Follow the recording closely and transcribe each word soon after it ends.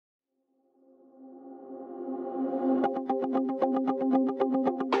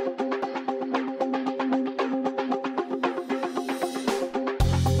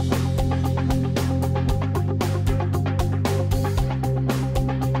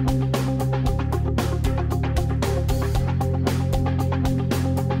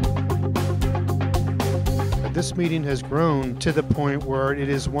This meeting has grown to the point where it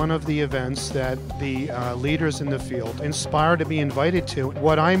is one of the events that the leaders in the field inspire to be invited to.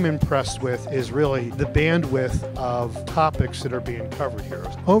 What I'm impressed with is really the bandwidth of topics that are being covered here.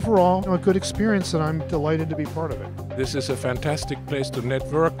 Overall, a good experience, and I'm delighted to be part of it. This is a fantastic place to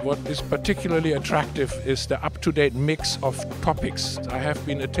network. What is particularly attractive is the up-to-date mix of topics. I have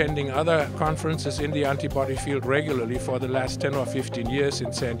been attending other conferences in the antibody field regularly for the last 10 or 15 years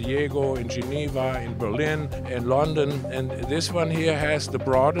in San Diego, in Geneva, in Berlin, in London, and this one here has the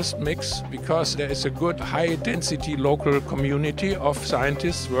broadest mix because there is a good high-density local community of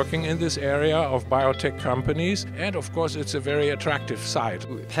scientists working in this area, of biotech companies, and of course it's a very attractive site.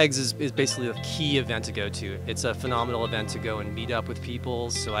 PEGS is basically the key event to go to. It's a phenomenal event to go and meet up with people,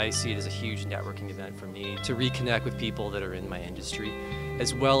 so I see it as a huge networking event for me to reconnect with people that are in my industry,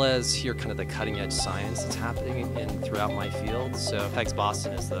 as well as hear kind of the cutting-edge science that's happening throughout my field. So PEGS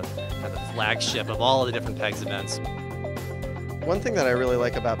Boston is the kind of the flagship of all of the different PEGS events. One thing that I really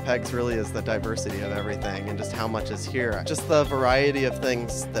like about PEGS really is the diversity of everything and just how much is here. Just the variety of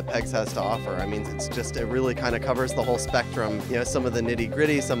things that PEGS has to offer. I mean, it really kind of covers the whole spectrum. You know, some of the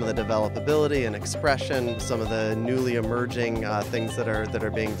nitty-gritty, some of the developability and expression, some of the newly emerging things that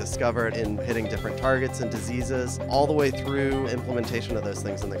are being discovered in hitting different targets and diseases, all the way through implementation of those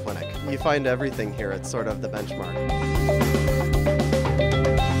things in the clinic. You find everything here. It's sort of the benchmark.